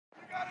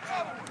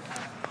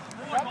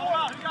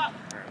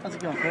How's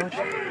it going, Coach?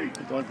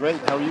 Doing great.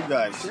 How are you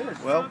guys?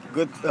 Well,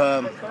 good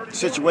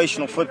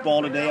situational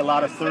football today. A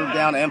lot of third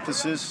down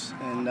emphasis,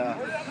 and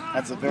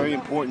that's a very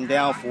important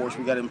down for us.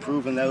 We got to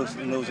improve in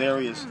those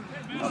areas.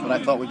 But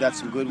I thought we got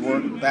some good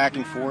work back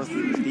and forth.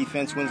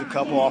 Defense wins a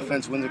couple,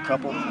 offense wins a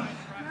couple.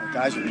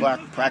 Guys are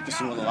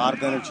practicing with a lot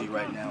of energy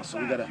right now, so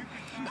we got to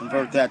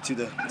convert that to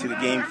the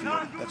game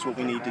field. That's what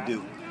we need to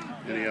do.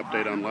 Any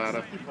update on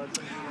Latta?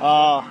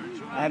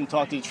 I haven't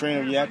talked to the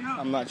trainer yet.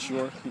 I'm not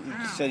sure.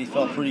 He said he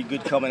felt pretty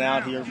good coming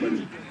out here, but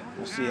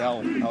we'll see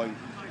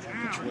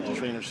what the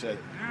trainer said.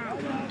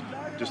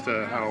 Just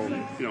how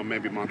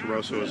maybe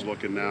Monterosso is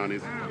looking now, and you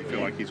feel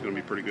like he's going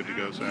to be pretty good to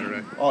go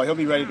Saturday. Oh, he'll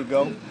be ready to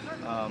go.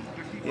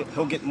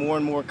 He'll get more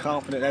and more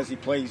confident as he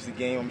plays the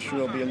game. I'm sure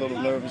he'll be a little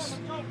nervous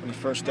when he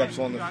first steps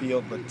on the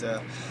field,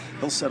 but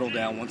he'll settle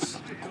down once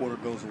the quarter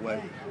goes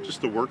away.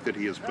 Just the work that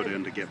he has put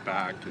in to get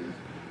back, and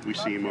we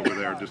see him over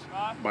there just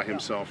by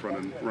himself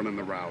running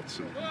the routes.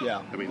 And,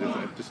 yeah. I mean,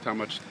 just how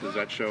much does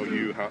that show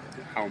you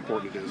how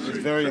important it is? It's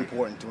very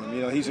important to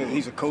him.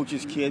 He's a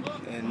coach's kid,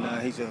 and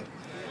he's a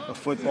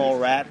football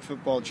rat,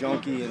 football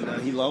junkie,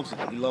 and he loves it.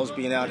 He loves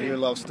being out here,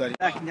 loves studying.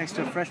 Back next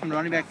to a freshman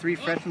running back, 3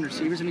 freshman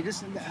receivers. I mean,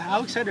 just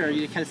how excited are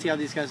you to kind of see how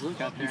these guys look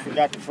out there? You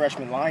forgot the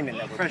freshman lineman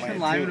that we're freshman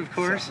playing lineman, too. of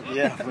course. So,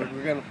 yeah,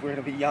 we're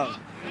gonna be young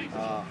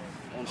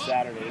on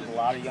Saturday. There's a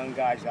lot of young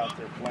guys out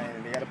there playing,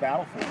 and they got a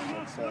battle for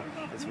us.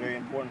 It's very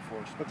important for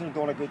us. But they're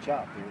doing a good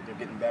job. They're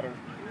getting better.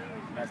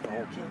 And that's the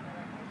whole key.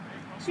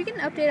 Did you get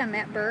an update on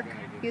Matt Burke?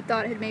 You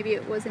thought maybe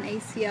it was an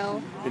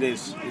ACL. It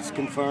is. It's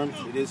confirmed.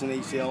 It is an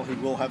ACL. He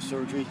will have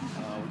surgery.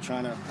 We're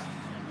trying to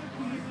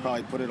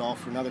probably put it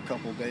off for another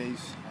couple of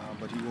days,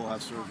 but he will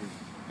have surgery.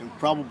 And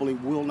probably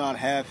will not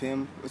have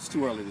him. It's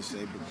too early to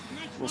say, but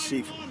we'll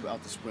see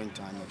about the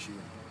springtime next year.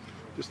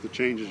 Just the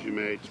changes you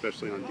made,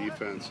 especially on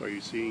defense. Are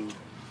you seeing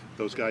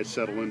those guys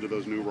settle into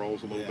those new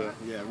roles a little bit?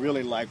 Yeah,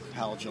 really like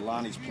how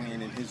Jelani's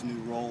playing in his new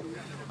role.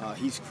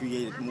 He's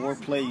created more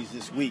plays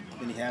this week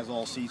than he has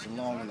all season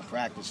long in the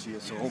practice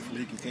field, so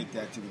hopefully he can take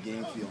that to the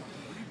game field.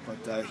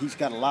 But he's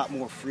got a lot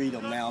more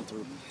freedom now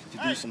to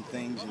do some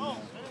things, and,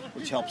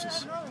 which helps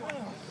us.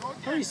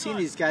 How are you seeing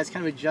these guys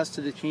kind of adjust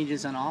to the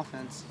changes on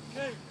offense?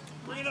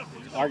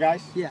 Our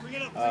guys? Yeah.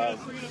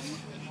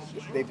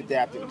 They've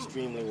adapted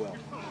extremely well.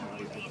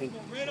 I think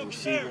the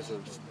receivers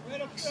are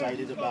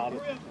excited about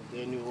it,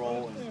 their new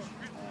role,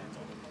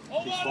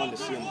 and it's fun to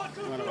see them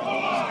run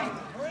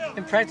around.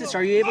 In practice,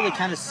 are you able to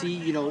kind of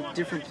see,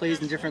 different plays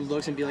and different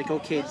looks and be like,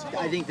 okay,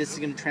 I think this is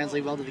going to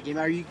translate well to the game?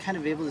 Are you kind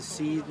of able to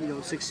see,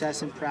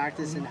 success in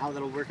practice and how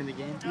that'll work in the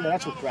game? Yeah,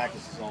 that's what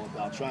practice is all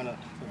about, trying to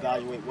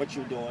evaluate what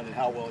you're doing and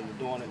how well you're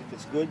doing it. If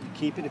it's good, you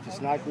keep it. If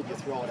it's not good, you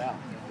throw it out.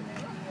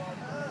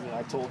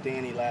 I told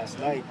Danny last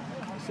night,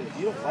 I said, if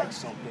you don't like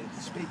something,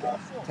 speak up.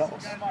 Tell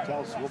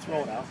us. We'll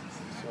throw it out.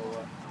 So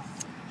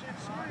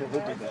he'll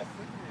do that.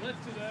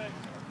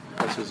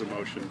 What's his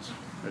emotions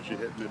as you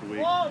hit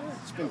midweek?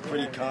 It's been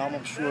pretty calm.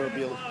 I'm sure it'll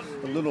be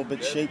a little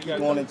bit shaky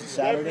going into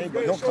Saturday,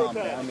 but he'll calm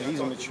down. I mean, he's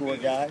a mature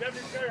guy.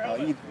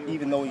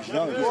 Even though he's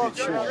young, he's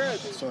mature,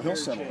 so he'll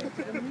settle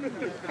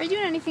in. Are you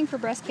doing anything for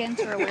Breast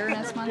Cancer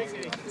Awareness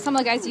Month? Some of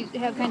the guys, you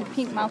have kind of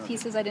pink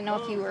mouthpieces. I didn't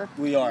know if you were.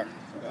 We are.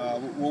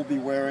 We'll be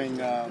wearing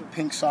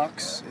pink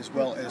socks as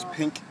well as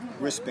pink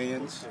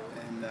wristbands,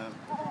 and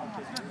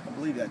I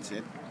believe that's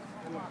it.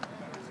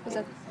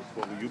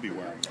 What will you be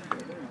wearing?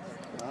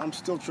 I'm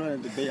still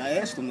trying to debate. I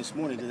asked him this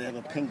morning, do they have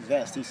a pink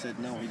vest? He said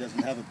no, he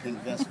doesn't have a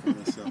pink vest for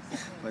me. So,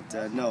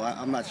 but no,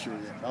 I'm not sure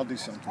yet. I'll do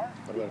something.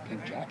 What about a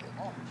pink jacket?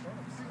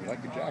 You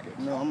like the jacket?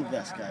 No, I'm a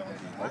vest guy.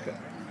 Okay.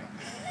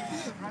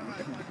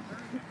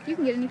 You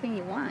can get anything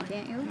you want,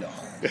 can't you? No.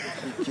 Are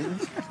you kidding?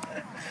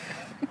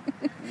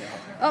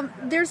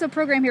 There's a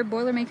program here,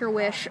 Boilermaker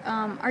Wish.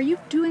 Are you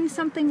doing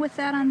something with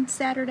that on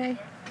Saturday?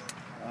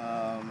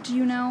 Do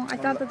you know? I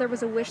thought that there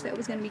was a wish that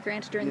was going to be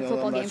granted during the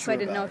football game, so I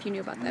didn't know if you knew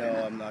about that or not.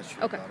 No, I'm not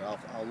sure about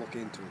it. I'll look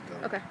into it,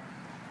 though. Okay.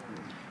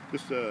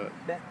 Just I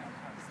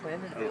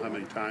don't know how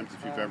many times,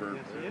 if you've ever,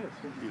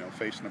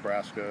 faced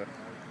Nebraska,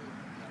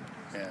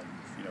 and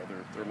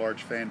their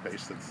large fan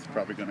base that's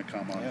probably going to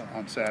come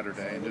on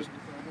Saturday, and just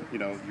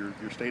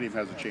your stadium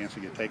has a chance to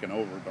get taken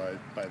over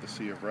by the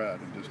Sea of Red,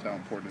 and just how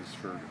important it is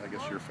for, I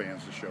guess, your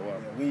fans to show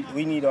up.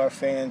 We need our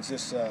fans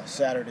this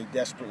Saturday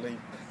desperately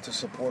to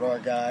support our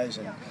guys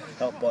and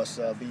help us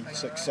be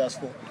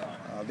successful.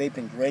 They've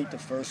been great the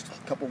first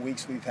couple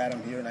weeks we've had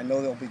them here, and I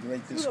know they'll be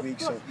great this week.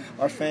 So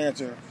our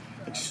fans are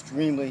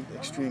extremely,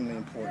 extremely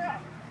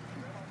important.